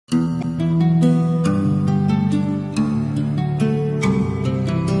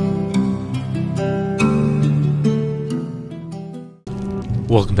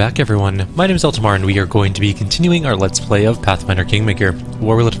Welcome back everyone, my name is Eltimar and we are going to be continuing our Let's Play of Pathfinder Kingmaker.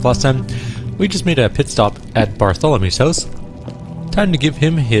 Where we left off last time, we just made a pit stop at Bartholomew's house. Time to give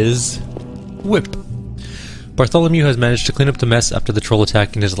him his whip. Bartholomew has managed to clean up the mess after the troll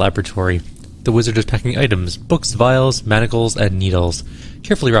attack in his laboratory. The wizard is packing items, books, vials, manacles, and needles,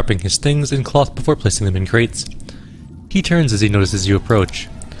 carefully wrapping his things in cloth before placing them in crates. He turns as he notices you approach.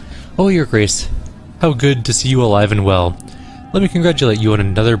 "Oh, your grace, how good to see you alive and well. Let me congratulate you on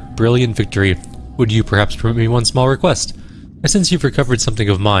another brilliant victory. Would you perhaps permit me one small request? I sense you've recovered something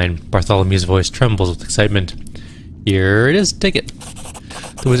of mine." Bartholomew's voice trembles with excitement. "Here it is, take it."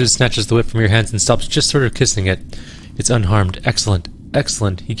 The wizard snatches the whip from your hands and stops just sort of kissing it. "It's unharmed. Excellent.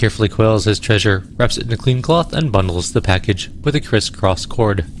 Excellent." He carefully coils his treasure, wraps it in a clean cloth, and bundles the package with a criss-cross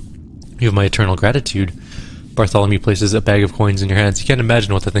cord. "You have my eternal gratitude." Bartholomew places a bag of coins in your hands. "You can't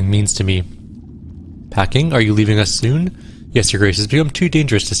imagine what the thing means to me." "Packing? Are you leaving us soon?" "Yes, your grace. It's become too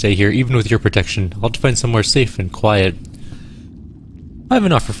dangerous to stay here, even with your protection. I'll have to find somewhere safe and quiet." "I have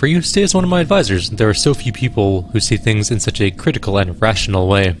an offer for you. Stay as one of my advisors. There are so few people who see things in such a critical and rational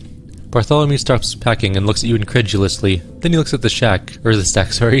way." Bartholomew stops packing and looks at you incredulously. Then he looks at the stack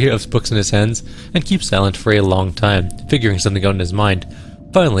of books in his hands, and keeps silent for a long time, figuring something out in his mind.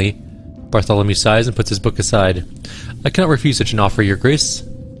 Finally, Bartholomew sighs and puts his book aside. "I cannot refuse such an offer, your grace.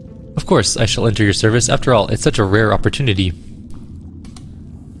 Of course, I shall enter your service. After all, it's such a rare opportunity."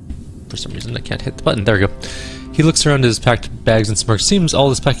 For some reason, I can't hit the button. There we go. He looks around his packed bags and smirks. "Seems all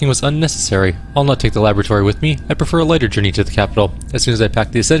this packing was unnecessary. I'll not take the laboratory with me. I prefer a lighter journey to the capital. As soon as I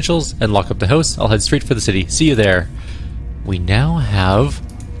pack the essentials and lock up the house, I'll head straight for the city. See you there." We now have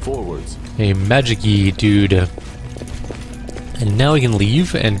forwards a magic-y dude. And now we can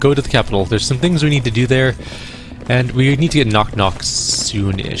leave and go to the capital. There's some things we need to do there. And we need to get Knock Knock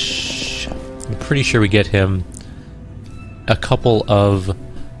soon-ish. I'm pretty sure we get him a couple of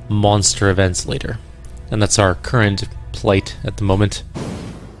monster events later. And that's our current plight at the moment.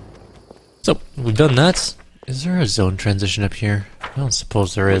 So, we've done that. Is there a zone transition up here? I don't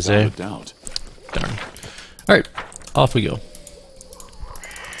suppose there is, eh? Darn. Alright, off we go.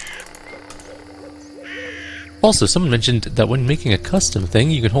 Also, someone mentioned that when making a custom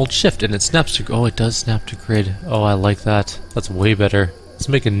thing, you can hold shift and it snaps to... Oh, it does snap to grid. Oh, I like that. That's way better. Let's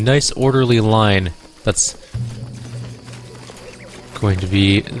make a nice orderly line. That's going to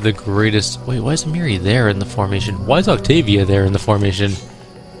be the greatest... Wait, why is Miri there in the formation? Why is Octavia there in the formation?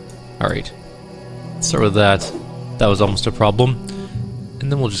 Alright. Let's start with that. That was almost a problem.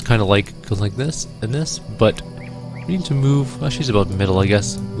 And then we'll just kind of like go like this and this, but we need to move... Well, she's about middle, I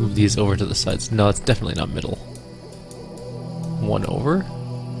guess. Move these over to the sides. No, it's definitely not middle. One over.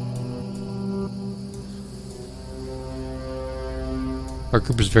 Our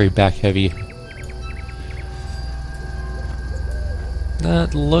group is very back heavy.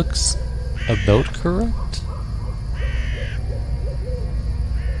 That looks about correct.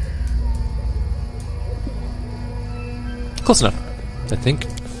 Close enough, I think.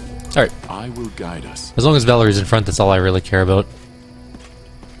 Alright. I will guide us. As long as Valerie's in front, that's all I really care about.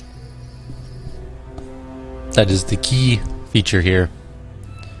 That is the key feature here.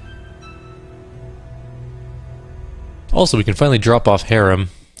 Also, we can finally drop off Harem,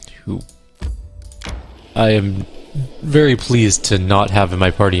 who I am very pleased to not have in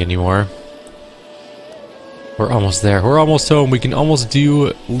my party anymore. We're almost there. We're almost home. We can almost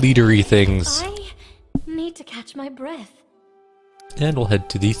do leadery things. I need to catch my breath. And we'll head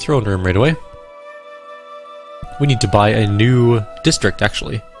to the throne room right away. We need to buy a new district,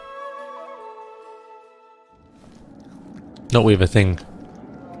 actually. No, we have a thing.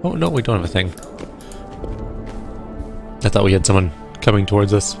 Oh, no, we don't have a thing. I thought we had someone coming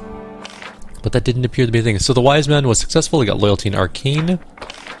towards us. But that didn't appear to be a thing. So the wise man was successful. We got loyalty and arcane.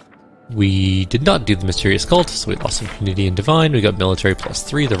 We did not do the mysterious cult, so we lost impunity and divine. We got military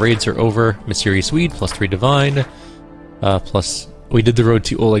 +3. The raids are over. Mysterious weed +3 divine. Plus, we did the road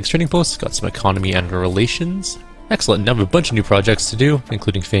to Oleg's trading post. Got some economy and relations. Excellent. Now we have a bunch of new projects to do,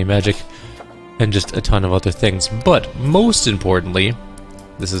 including Fey Magic. And just a ton of other things. But most importantly,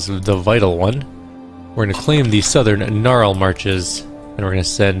 this is the vital one. We're going to claim the southern Gnarl marches, and we're going to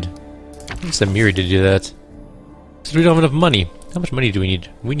send Miri to do that. Because we don't have enough money. How much money do we need?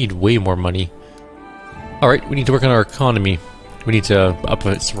 We need way more money. Alright, we need to work on our economy. We need to up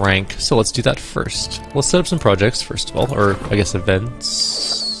its rank, so let's do that first. Let's set up some projects, first of all, or I guess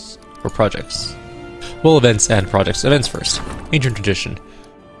events, or projects. Well, events and projects. Events first. Ancient tradition.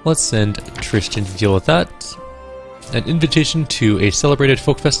 Let's send Tristan to deal with that. An invitation to a celebrated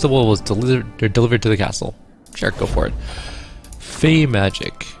folk festival was delivered to the castle. Sure, go for it. Fey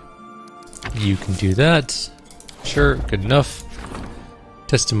Magic. You can do that. Sure, good enough.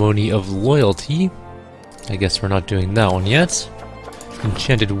 Testimony of Loyalty. I guess we're not doing that one yet.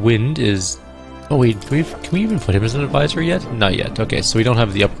 Enchanted Wind is... Oh wait, can we even put him as an advisor yet? Not yet. Okay, so we don't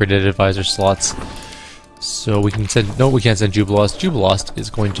have the upgraded advisor slots. So we can send... No, we can't send Jubilost. Jubilost is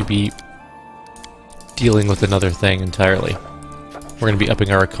going to be dealing with another thing entirely. We're going to be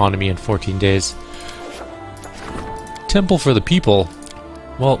upping our economy in 14 days. Temple for the People.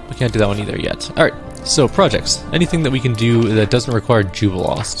 Well, we can't do that one either yet. Alright, so projects. Anything that we can do that doesn't require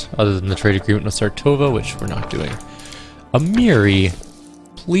Jubilost, other than the trade agreement with Sartova, which we're not doing. Amiri,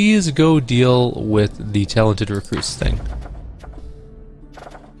 please go deal with the talented recruits thing.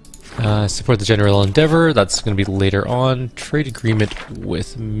 Support the General Endeavor, that's going to be later on. Trade agreement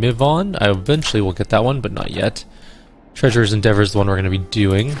with Mivon, I eventually will get that one, but not yet. Treasurer's Endeavor is the one we're going to be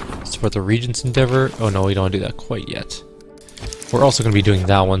doing. Support the Regent's Endeavor, oh no, we don't want to do that quite yet. We're also going to be doing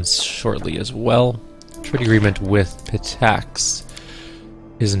that one shortly as well. Trade agreement with Pitax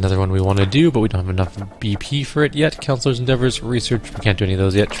is another one we want to do, but we don't have enough BP for it yet. Counselor's Endeavors, Research, we can't do any of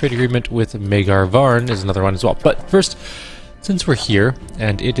those yet. Trade agreement with Megar Varn is another one as well. But first, since we're here,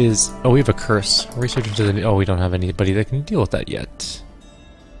 and it is... Oh, we have a curse. Research into the... Oh, we don't have anybody that can deal with that yet.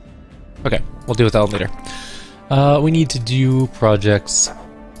 Okay, we'll deal with that one later. We need to do projects,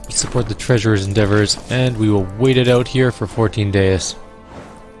 support the Treasurer's Endeavors, and we will wait it out here for 14 days.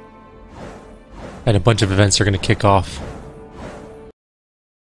 And a bunch of events are going to kick off.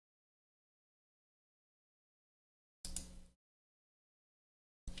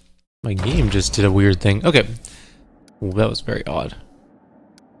 My game just did a weird thing. Okay. Well, that was very odd.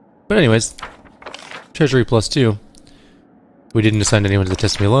 But anyways, Treasury +2. We didn't assign anyone to the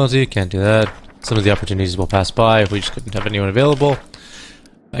Testimony of Loyalty, can't do that. Some of the opportunities will pass by if we just couldn't have anyone available.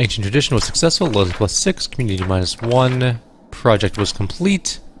 Ancient Tradition was successful, Loyalty +6, Community -1, Project was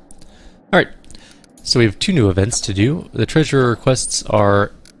complete. Alright, so we have 2 new events to do. The Treasurer requests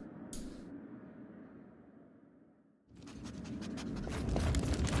are...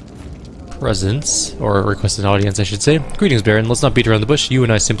 Presence, or requested audience, I should say. Greetings, Baron. Let's not beat around the bush. You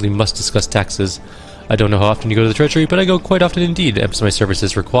and I simply must discuss taxes. I don't know how often you go to the Treasury, but I go quite often indeed, as my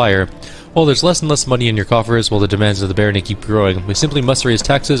services require. While there's less and less money in your coffers, while the demands of the Barony keep growing, we simply must raise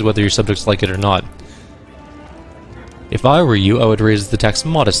taxes whether your subjects like it or not. If I were you, I would raise the tax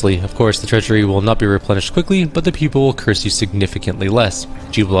modestly. Of course, the Treasury will not be replenished quickly, but the people will curse you significantly less.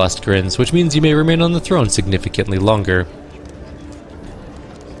 Jubilost grins, which means you may remain on the throne significantly longer.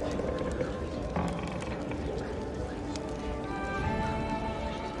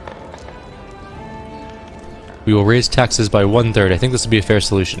 We will raise taxes by 1/3. I think this will be a fair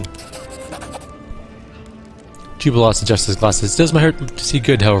solution. Jubilost adjusts his glasses. Does my heart good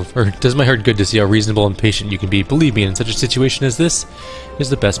to see how reasonable and patient you can be? Believe me, in such a situation as this,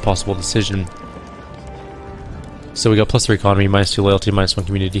 is the best possible decision. So we got +3 economy, -2 loyalty, -1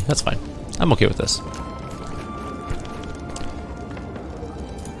 community. That's fine. I'm okay with this.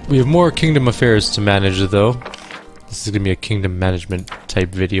 We have more kingdom affairs to manage, though. This is going to be a kingdom management type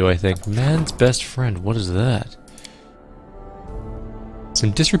video, I think. Man's best friend, what is that?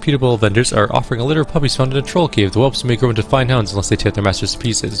 Some disreputable vendors are offering a litter of puppies found in a troll cave. The whelps may grow into fine hounds unless they tear their masters to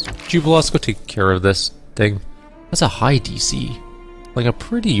pieces. Jubilost, go take care of this thing. That's a high DC. Like a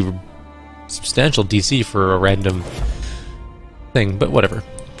pretty substantial DC for a random thing, but whatever.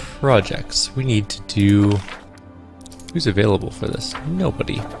 Projects. We need to do... Who's available for this?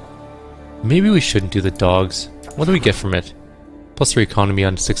 Nobody. Maybe we shouldn't do the dogs. What do we get from it? +3 economy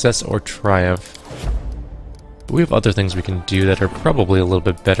on success or triumph. But we have other things we can do that are probably a little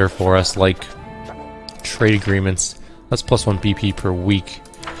bit better for us, like trade agreements. That's +1 BP per week.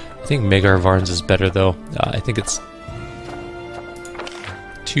 I think Megar Varn's is better though. I think it's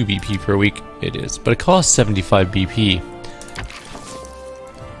 2 BP per week. It is, but it costs 75 BP.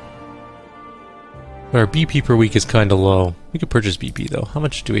 But our BP per week is kind of low. We could purchase BP though. How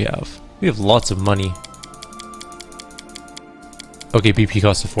much do we have? We have lots of money. Okay, BP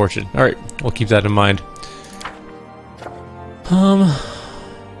costs a fortune. Alright, we'll keep that in mind.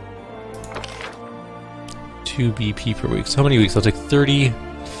 2 BP per week. So how many weeks? I'll take 30...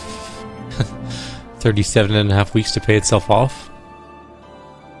 37.5 weeks to pay itself off.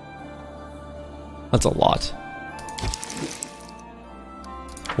 That's a lot.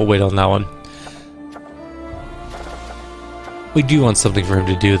 We'll wait on that one. We do want something for him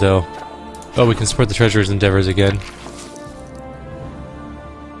to do, though. Oh, we can support the Treasurer's Endeavors again.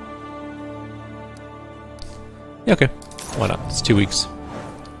 Yeah, okay. Why not? It's 2 weeks.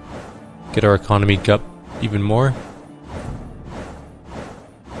 Get our economy up even more.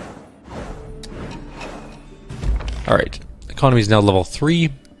 Alright. Economy is now level 3.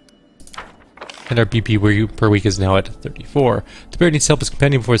 And our BP per week is now at 34. The bear needs to help his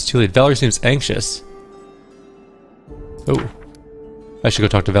companion before it's too late. Valerie seems anxious. Oh. I should go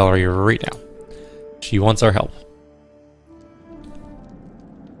talk to Valerie right now. She wants our help.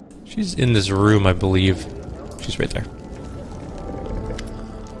 She's in this room, I believe. She's right there.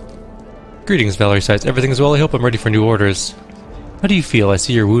 Greetings, Valerie sighs. Everything is well, I hope. I'm ready for new orders. How do you feel? I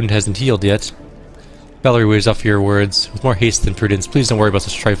see your wound hasn't healed yet. Valerie waves off your words with more haste than prudence. Please don't worry about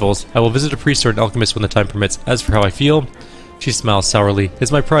such trifles. I will visit a priest or an alchemist when the time permits. As for how I feel, she smiles sourly.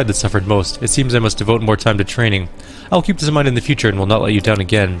 It's my pride that suffered most. It seems I must devote more time to training. I will keep this in mind in the future and will not let you down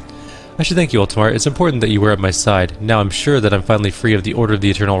again. I should thank you, Eltimar. It's important that you were at my side. Now I'm sure that I'm finally free of the Order of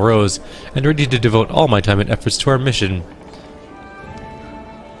the Eternal Rose and ready to devote all my time and efforts to our mission.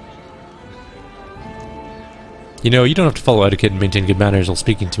 You know, you don't have to follow etiquette and maintain good manners while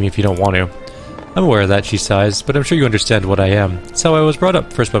speaking to me if you don't want to. I'm aware of that, she sighs, but I'm sure you understand what I am. It's how I was brought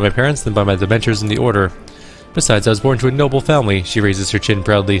up, first by my parents, then by my mentors in the Order. Besides, I was born to a noble family, she raises her chin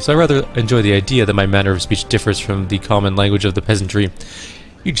proudly, so I rather enjoy the idea that my manner of speech differs from the common language of the peasantry.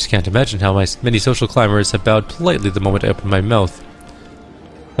 You just can't imagine how many social climbers have bowed politely the moment I open my mouth.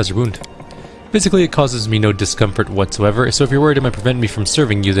 How's your wound? Physically, it causes me no discomfort whatsoever, so if you're worried it might prevent me from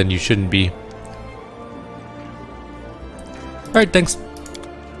serving you, then you shouldn't be. Alright, thanks.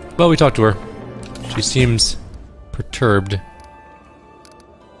 Well, we talked to her. She seems perturbed.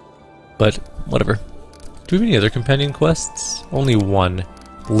 But, whatever. Do we have any other companion quests? Only one.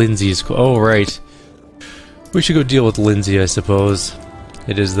 Lindsay's oh, right. We should go deal with Lindsay, I suppose.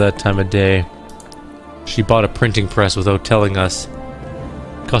 It is that time of day. She bought a printing press without telling us.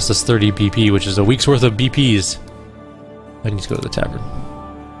 Cost us 30 BP, which is a week's worth of BPs. I need to go to the tavern.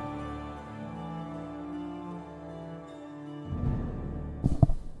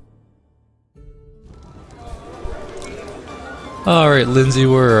 Alright, Lindsay,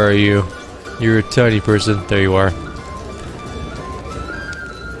 where are you? You're a tiny person. There you are.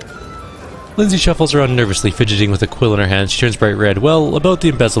 Lindsay shuffles around nervously, fidgeting with a quill in her hand. She turns bright red. Well, about the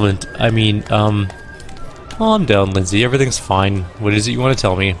embezzlement, I mean, calm down, Lindsay. Everything's fine. What is it you want to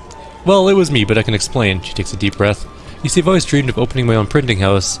tell me? Well, it was me, but I can explain. She takes a deep breath. You see, I've always dreamed of opening my own printing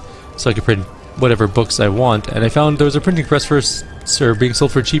house, so I could print whatever books I want, and I found there was a printing press for Sir being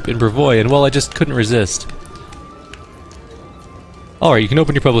sold for cheap in Brevoy, and well, I just couldn't resist. Alright, you can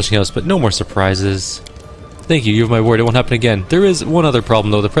open your publishing house, but no more surprises. Thank you, you have my word, it won't happen again. There is one other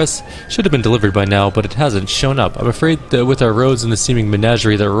problem though, the press should have been delivered by now, but it hasn't shown up. I'm afraid that with our roads and the seeming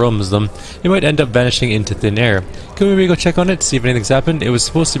menagerie that roams them, it might end up vanishing into thin air. Can we maybe go check on it, see if anything's happened? It was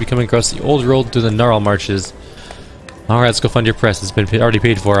supposed to be coming across the old road through the Gnarl Marshes. Alright, let's go find your press, it's been already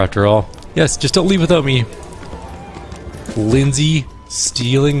paid for after all. Yes, just don't leave without me. Lindsay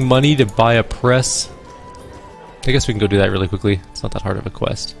stealing money to buy a press? I guess we can go do that really quickly. It's not that hard of a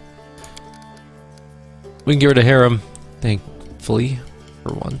quest. We can get rid of Harem, thankfully,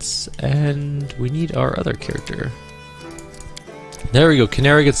 for once. And we need our other character. There we go.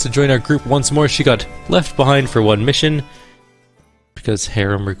 Kyrieru gets to join our group once more. She got left behind for one mission because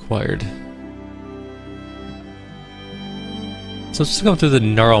Harem required. So let's just go through the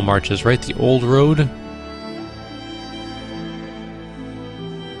Gnarl Marches, right? The old road.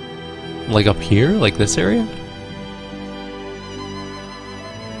 Like up here? Like this area?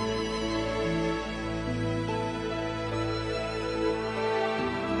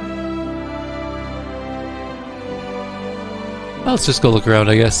 Well, let's just go look around,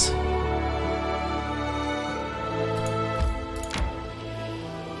 I guess.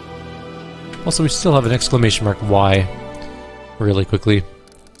 Also, we still have an exclamation mark Y. Really quickly.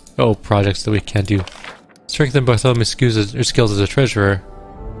 Oh, projects that we can't do. Strengthen Bartholomew's skills as a treasurer.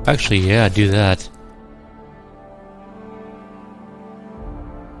 Actually, yeah, do that.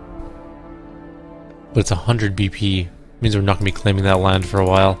 But it's 100 BP. Means we're not going to be claiming that land for a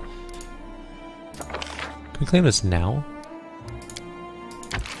while. Can we claim this now?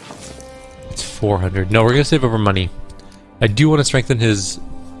 It's 400. No, we're going to save up our money. I do want to strengthen his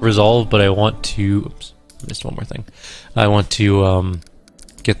resolve, but I want to... Oops, I missed one more thing. I want to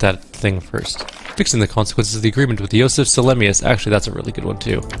get that thing first. Fixing the consequences of the agreement with Yosef Salemius. Actually, that's a really good one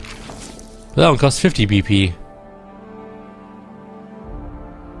too. But that one costs 50 BP.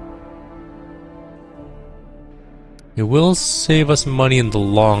 It will save us money in the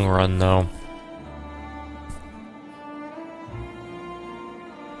long run, though.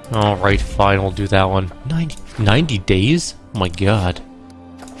 Alright, fine, we'll do that one. 90 days? Oh my god.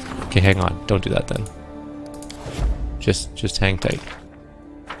 Okay, hang on. Don't do that then. Just hang tight.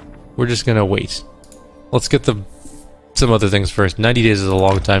 We're just gonna wait. Let's get some other things first. 90 days is a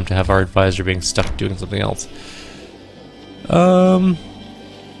long time to have our advisor being stuck doing something else.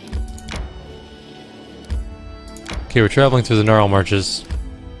 Okay, we're traveling through the Gnarl Marches.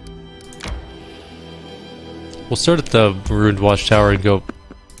 We'll start at the ruined watchtower and go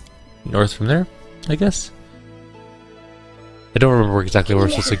north from there, I guess. I don't remember exactly where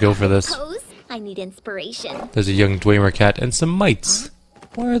we're supposed to go for this. I need inspiration. There's a young Dwemer cat and some mites.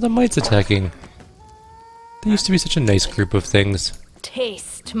 Why are the mites attacking? They used to be such a nice group of things.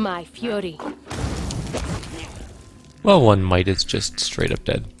 Taste my fury. Well, one mite is just straight up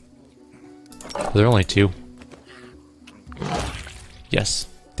dead. There are only two. Yes.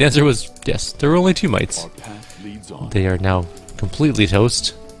 The answer was yes. There were only 2 mites. Our path leads on. They are now completely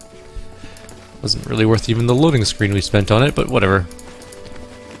toast. Wasn't really worth even the loading screen we spent on it, but whatever.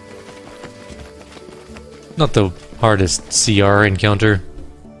 Not the hardest CR encounter.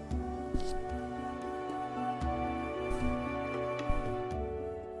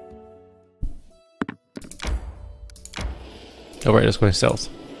 Oh right, it's going south.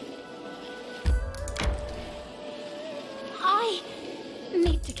 I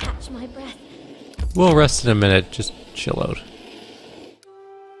need to catch my breath. We'll rest in a minute, just chill out.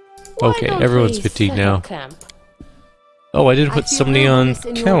 Okay, everyone's fatigued now. Oh, I didn't put somebody on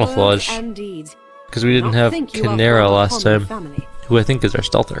camouflage. Because we didn't have Kyrieru last time, who I think is our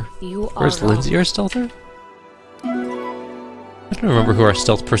stealther. Where's Lindsay, our stealther? I don't remember who our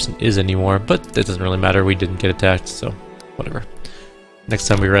stealth person is anymore, but it doesn't really matter, we didn't get attacked, so whatever. Next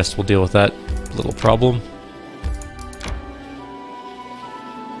time we rest, we'll deal with that little problem.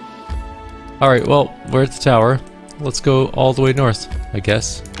 Alright, well, we're at the tower. Let's go all the way north, I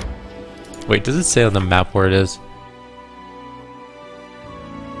guess. Wait, does it say on the map where it is?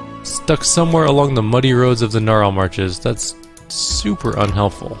 Stuck somewhere along the muddy roads of the Gnarl Marches. That's super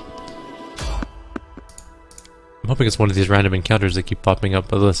unhelpful. I'm hoping it's one of these random encounters that keep popping up,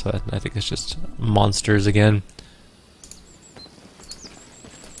 but this, I think it's just monsters again.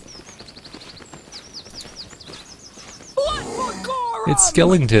 It's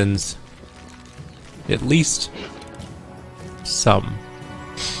skeletons. At least some.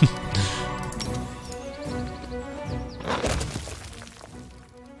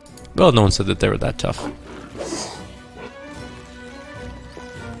 Well, no one said that they were that tough.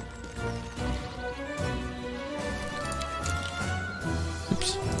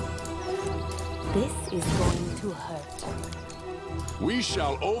 Oops. This is going to hurt. We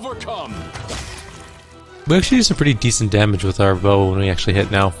shall overcome. We actually do some pretty decent damage with our bow when we actually hit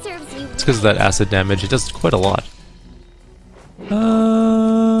now. It's because of that acid damage. It does quite a lot.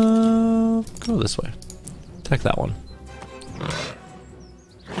 Go this way. Attack that one.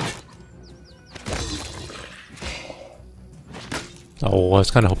 Oh, I was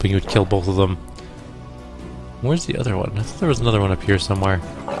kind of hoping you would kill both of them. Where's the other one? I thought there was another one up here somewhere.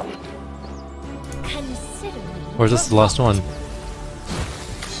 Or is this the last one?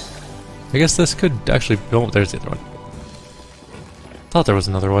 I guess this could actually... Oh, there's the other one. Thought there was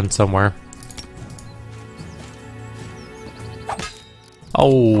another one somewhere.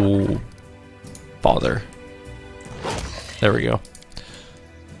 Oh, bother. There we go.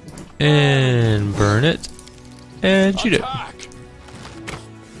 And burn it. And shoot it.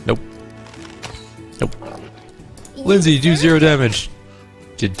 Nope. Nope. Lindsay, do 0 damage.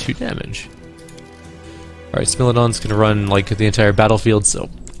 Did 2 damage. Alright, Smilodon's gonna run like the entire battlefield, so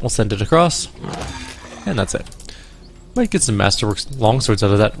we'll send it across. And that's it. Might get some Masterworks longswords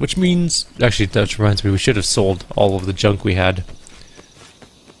out of that, which means... Actually, that reminds me, we should have sold all of the junk we had.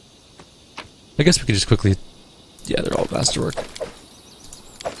 I guess we could just quickly... Yeah, they're all Masterwork.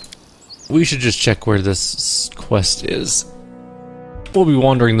 We should just check where this quest is. We'll be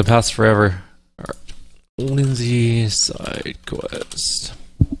wandering the paths forever. Alright. Lindsay side quest.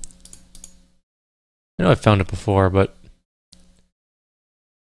 I know I found it before, but...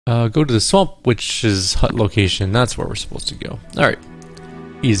 go to the Swamp Witch's hut location. That's where we're supposed to go. Alright.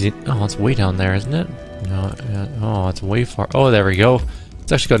 Easy. Oh, it's way down there, isn't it? No, oh, it's way far. Oh, there we go.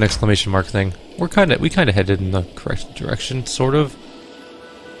 It's actually got an exclamation mark thing. We kind of headed in the correct direction, sort of.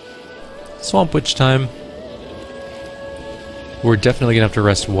 Swamp Witch time. We're definitely gonna have to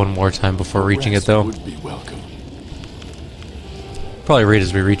rest one more time before reaching it, though. Would be welcome. Probably right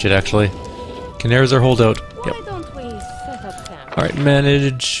as we reach it, actually. Canaries are holdout. Yep. Why don't we set up camp? Alright,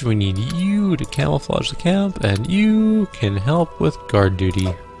 manage. We need you to camouflage the camp, and you can help with guard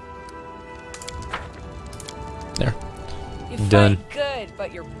duty. There. You Done. fight good,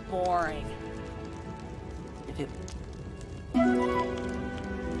 but you're boring.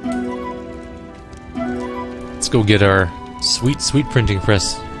 Let's go get our sweet, sweet printing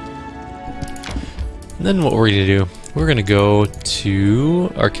press. And then what we're gonna do, we're gonna go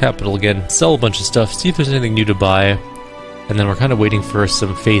to our capital again, sell a bunch of stuff, see if there's anything new to buy, and then we're kind of waiting for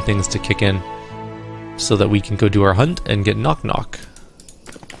some Fey things to kick in. so that we can go do our hunt and get knock knock.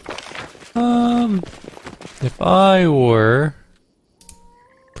 If I were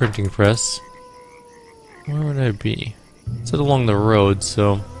printing press, where would I be? It's along the road,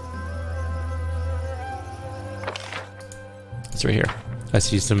 so it's right here. I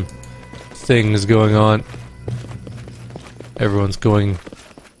see some things going on. Everyone's going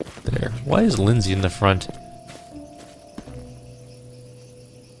there. Why is Lindsay in the front?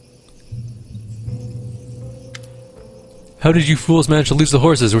 How did you fools manage to lose the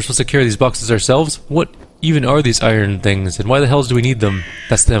horses? We're supposed to carry these boxes ourselves? What even are these iron things, and why the hells do we need them?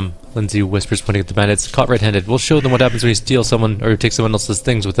 That's them, Lindsay whispers, pointing at the bandits. Caught red-handed. We'll show them what happens when you steal someone or take someone else's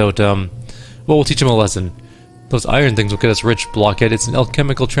things without, well, we'll teach them a lesson. Those iron things will get us rich, blockhead. It's an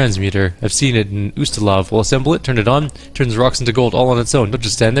alchemical transmuter. I've seen it in Ustalav. We'll assemble it, turn it on, turns rocks into gold all on its own. Don't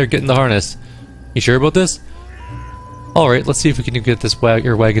just stand there, get in the harness. You sure about this? Alright, let's see if we can get this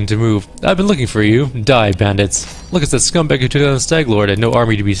your wagon to move. I've been looking for you. Die, bandits. Look, it's that scumbag who took down the Stag Lord and no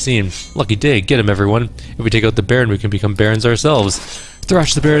army to be seen. Lucky day, get him, everyone. If we take out the Baron, we can become Barons ourselves.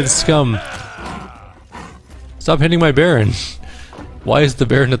 Thrash the Baron's scum. Stop hitting my Baron. Why is the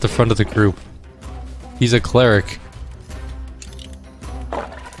Baron at the front of the group? He's a cleric.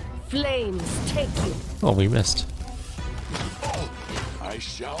 Flames take you. Oh, we missed. I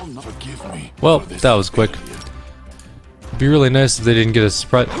shall not forgive me. Well, for this that was quick. idiot. It'd be really nice if they didn't get a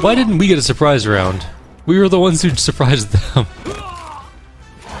surprise. Why didn't we get a surprise round? We were the ones who surprised them.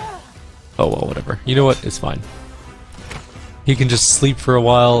 Oh well, whatever. You know what? It's fine. He can just sleep for a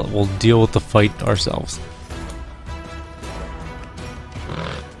while. We'll deal with the fight ourselves.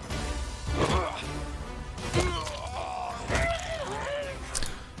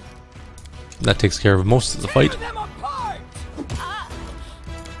 That takes care of most of the fight.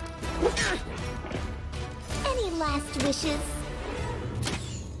 Any last wishes?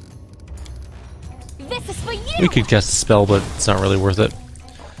 This is for you! We could cast a spell, but it's not really worth it.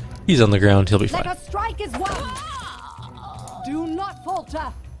 He's on the ground, he'll be Let fine. us strike as one. Do not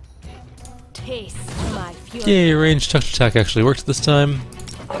falter. Taste my fury. Yay, ranged touch attack actually worked this time.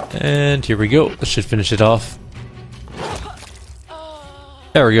 And here we go. This should finish it off.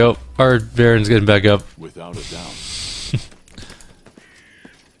 There we go. Our Baron's getting back up. Without a doubt.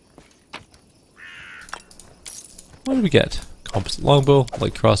 What did we get? Composite longbow,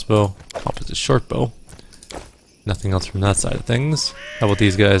 light crossbow, composite shortbow. Nothing else from that side of things. How about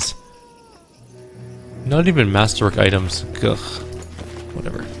these guys? Not even masterwork items. Ugh.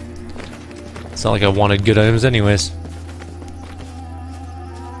 Whatever. It's not like I wanted good items anyways.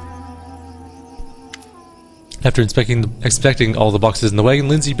 After inspecting all the boxes in the wagon,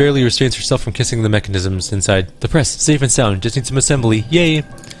 Lindsay barely restrains herself from kissing the mechanisms inside. The press, safe and sound, just need some assembly. Yay!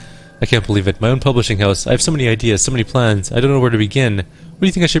 I can't believe it. My own publishing house. I have so many ideas, so many plans. I don't know where to begin. What do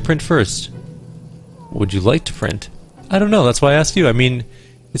you think I should print first? What would you like to print? I don't know, that's why I asked you. I mean,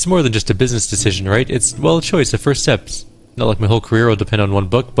 it's more than just a business decision, right? It's, well, a choice, a first steps. Not like my whole career will depend on one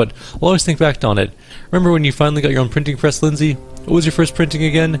book, but I'll always think back on it. Remember when you finally got your own printing press, Lindsay? What was your first printing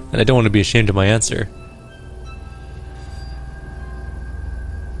again? And I don't want to be ashamed of my answer.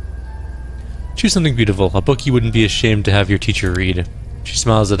 Choose something beautiful, a book you wouldn't be ashamed to have your teacher read. She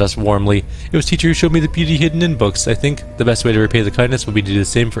smiles at us warmly. It was teacher who showed me the beauty hidden in books. I think the best way to repay the kindness would be to do the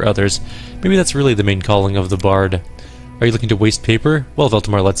same for others. Maybe that's really the main calling of the bard. Are you looking to waste paper? Well, if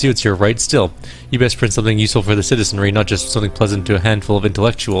Eltimar lets you, it's your right still. You best print something useful for the citizenry, not just something pleasant to a handful of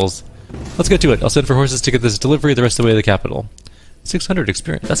intellectuals. Let's get to it. I'll send for horses to get this delivery the rest of the way to the capital. 600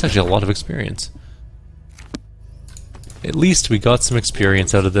 experience. That's actually a lot of experience. At least we got some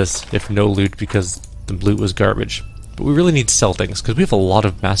experience out of this, if no loot, because the loot was garbage. But we really need to sell things, because we have a lot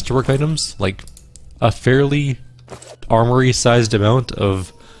of masterwork items, like a fairly armory-sized amount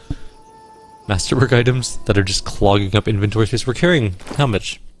of masterwork items that are just clogging up inventory space. We're carrying, how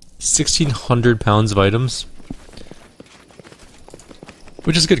much? 1,600 pounds of items.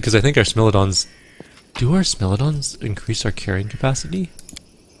 Which is good, because I think our Smilodons... Do our Smilodons increase our carrying capacity?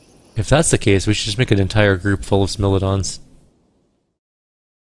 If that's the case, we should just make an entire group full of Smilodons.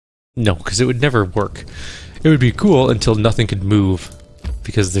 No, because it would never work. It would be cool until nothing could move,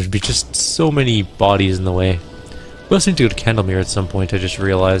 because there'd be just so many bodies in the way. We also need to go to Candlemere at some point, I just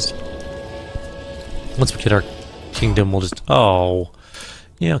realized. Once we get our kingdom, we'll just... Oh.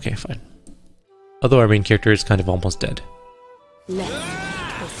 Yeah, okay, fine. Although our main character is kind of almost dead. Let's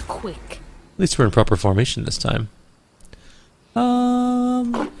make this quick. At least we're in proper formation this time.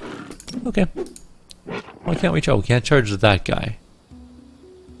 Okay. Why can't we charge? We can't charge that guy.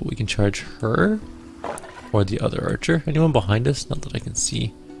 But we can charge her. Or the other archer. Anyone behind us? Not that I can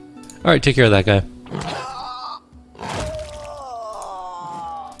see. Alright, take care of that guy.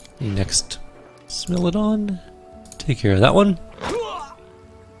 Next Smell it on. Take care of that one.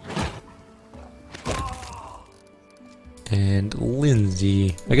 And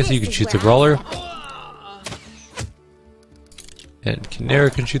Lindsay. I guess you can shoot the brawler. And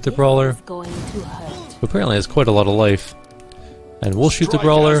Kyrieru can shoot the brawler. Apparently has quite a lot of life. And we'll shoot the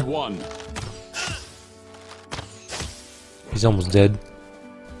brawler. He's almost dead.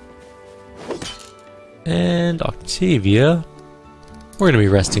 And Octavia. We're gonna be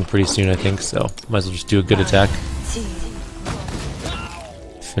resting pretty soon, I think, so might as well just do a good attack.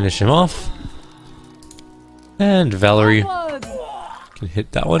 Finish him off. And Valerie can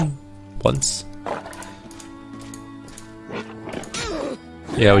hit that one once.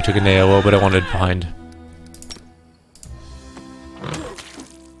 Yeah, we took an AOO, but I wanted behind.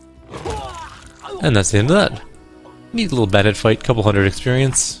 And that's the end of that. Neat little bandit fight, couple hundred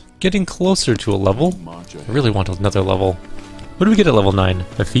experience. Getting closer to a level. I really want another level. What do we get at level 9?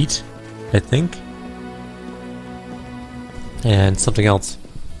 A feat, I think. And something else.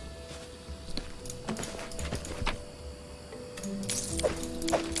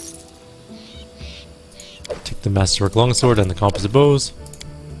 Take the Masterwork Longsword and the Composite Bows.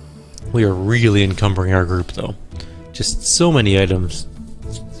 We are really encumbering our group, though. Just so many items.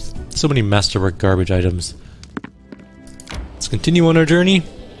 So many Masterwork garbage items. Let's continue on our journey.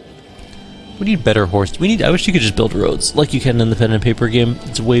 We need better horse. I wish you could just build roads like you can in the pen and paper game.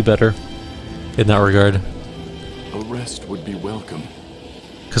 It's way better in that regard. A rest would be welcome.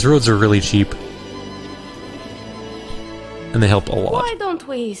 Because roads are really cheap. And they help a lot. Why don't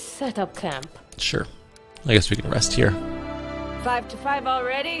we set up camp? Sure. I guess we can rest here. 5 to 5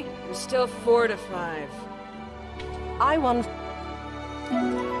 already? We're still 4 to 5. I won.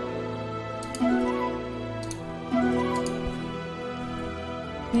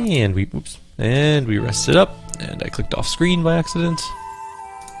 And we rested up, and I clicked off screen by accident.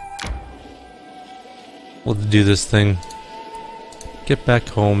 We'll do this thing. Get back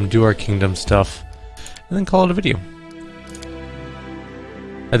home, do our kingdom stuff, and then call it a video.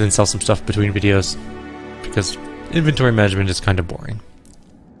 And then sell some stuff between videos, because inventory management is kind of boring.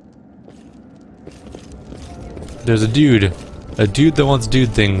 There's a dude that wants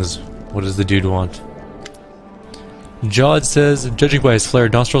dude things. What does the dude want? Jod says, judging by his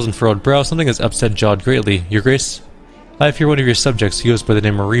flared nostrils and furrowed brow, something has upset Jod greatly. Your Grace? I fear one of your subjects, he goes by the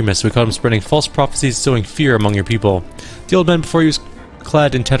name of Remus. We caught him spreading false prophecies, sowing fear among your people. The old man before you was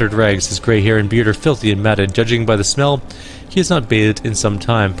clad in tattered rags, his grey hair and beard are filthy and matted. Judging by the smell, he has not bathed in some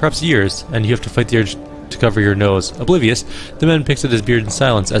time, perhaps years, and you have to fight the urge to cover your nose. Oblivious, the man picks at his beard in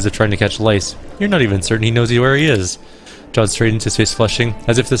silence, as if trying to catch lice. You're not even certain he knows where he is. Jod straightened, his face flushing,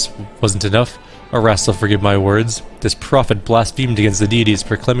 as if this wasn't enough. Arastal, forgive my words. This prophet blasphemed against the deities,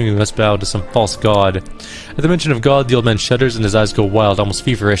 proclaiming we must bow to some false god. At the mention of God, the old man shudders and his eyes go wild, almost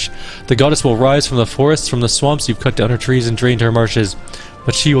feverish. The goddess will rise from the forests, from the swamps. You've cut down her trees and drained her marshes.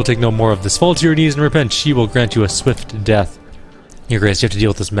 But she will take no more of this. Fall to your knees and repent. She will grant you a swift death. Your Grace, you have to deal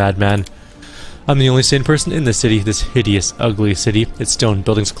with this madman. I'm the only sane person in this city, this hideous, ugly city. Its stone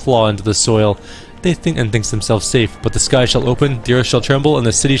buildings claw into the soil. They think themselves safe, but the sky shall open, the earth shall tremble, and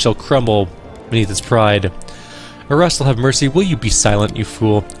the city shall crumble beneath its pride. Arastal, have mercy, will you be silent, you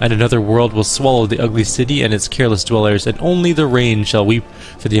fool? And another world will swallow the ugly city and its careless dwellers, and only the rain shall weep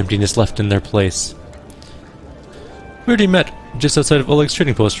for the emptiness left in their place. We already met just outside of Oleg's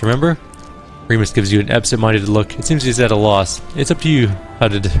trading post, remember? Remus gives you an absent-minded look. It seems he's at a loss. It's up to you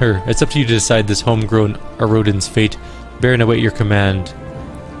to decide this homegrown Arodan's fate. Bear and await your command.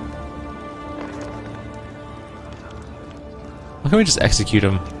 Why can't we just execute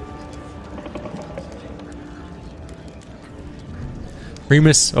him?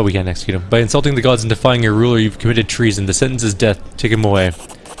 Remus, oh, we can't execute him. By insulting the gods and defying your ruler, you've committed treason. The sentence is death. Take him away.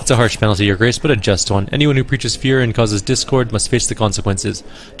 It's a harsh penalty, Your Grace, but a just one. Anyone who preaches fear and causes discord must face the consequences.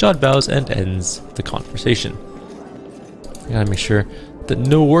 Jod bows and ends the conversation. I gotta make sure that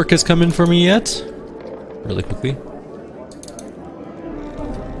no work has come in for me yet. Really quickly.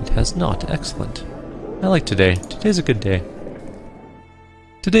 It has not. Excellent. I like today. Today's a good day.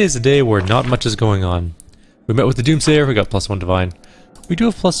 Today is a day where not much is going on. We met with the Doomsayer, we got +1 Divine. We do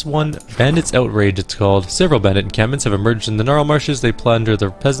have +1 Bandits Outrage, it's called. Several bandit encampments have emerged in the Gnarl Marshes. They plunder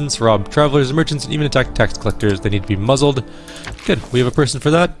the peasants, rob travelers, merchants, and even attack tax collectors. They need to be muzzled. Good, we have a person for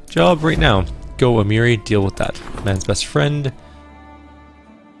that job right now. Go, Amiri, deal with that. Man's best friend.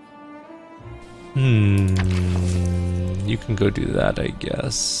 You can go do that, I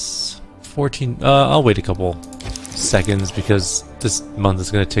guess. 14, I'll wait a couple seconds because this month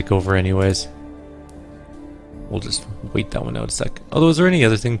is going to tick over anyways. We'll just wait that one out a sec. Although, is there any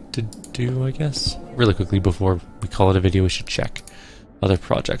other thing to do, I guess? Really quickly, before we call it a video, we should check other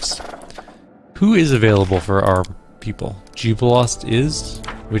projects. Who is available for our people? Jubilost is?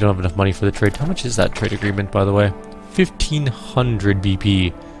 We don't have enough money for the trade. How much is that trade agreement, by the way? 1,500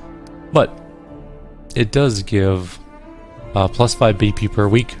 BP. But it does give plus 5 BP per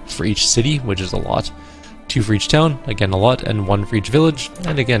week for each city, which is a lot. 2 for each town, again a lot, and 1 for each village,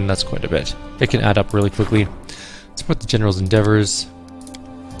 and again that's quite a bit. It can add up really quickly. Support the general's endeavors.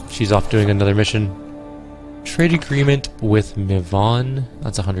 She's off doing another mission. Trade agreement with Mivon.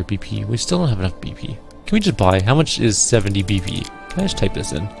 That's 100 BP. We still don't have enough BP. Can we just buy? How much is 70 BP? Can I just type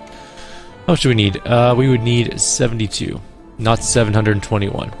this in? How much do we need? We would need 72, not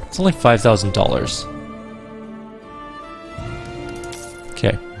 721. It's only $5,000.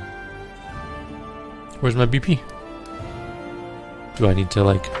 Okay. Where's my BP? Do I need to,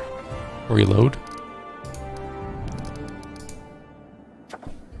 like, reload?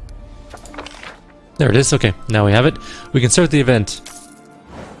 There it is. Okay, now we have it. We can start the event.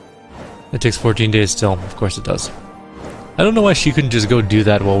 It takes 14 days still. Of course it does. I don't know why she couldn't just go do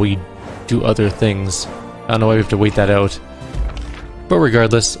that while we do other things. I don't know why we have to wait that out. But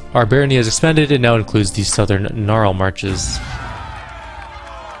regardless, our barony has expanded and now includes the southern Gnarl marches.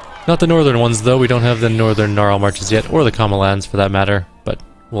 Not the northern ones, though. We don't have the northern Gnarl marches yet, or the Kama lands for that matter, but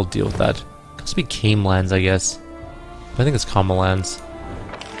we'll deal with that. It must be Kame lands, I guess. I think it's Kama lands.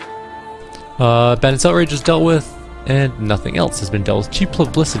 Bandit's outrage is dealt with, and nothing else has been dealt with. Cheap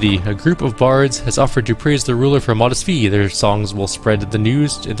publicity. A group of bards has offered to praise the ruler for a modest fee. Their songs will spread the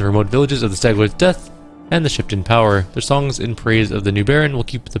news in the remote villages of the Staglord's death and the shift in power. Their songs in praise of the new baron will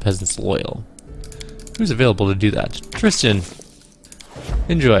keep the peasants loyal. Who's available to do that? Tristan.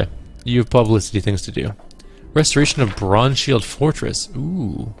 Enjoy. You have publicity things to do. Restoration of Bronze Shield Fortress.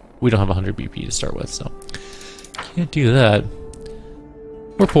 Ooh. We don't have 100 BP to start with, so can't do that.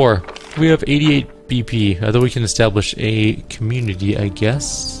 We're poor. We have 88 BP, although we can establish a community, I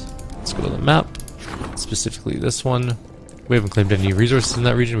guess. Let's go to the map. Specifically this one. We haven't claimed any resources in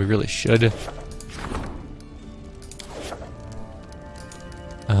that region. We really should.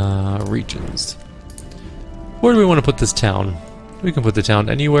 Regions. Where do we want to put this town? We can put the town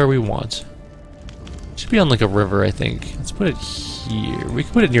anywhere we want. It should be on like a river, I think. Let's put it here. We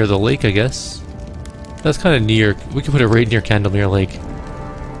can put it near the lake, I guess. That's kind of near. We can put it right near Candlemere Lake.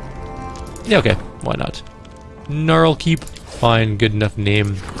 Yeah, okay. Why not? Gnarl Keep. Fine. Good enough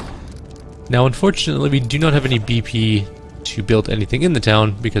name. Now, unfortunately, we do not have any BP to build anything in the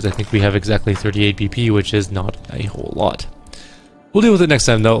town because I think we have exactly 38 BP, which is not a whole lot. We'll deal with it next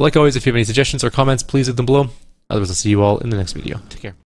time, though. Like always, if you have any suggestions or comments, please leave them below. Otherwise, I'll see you all in the next video. Take care.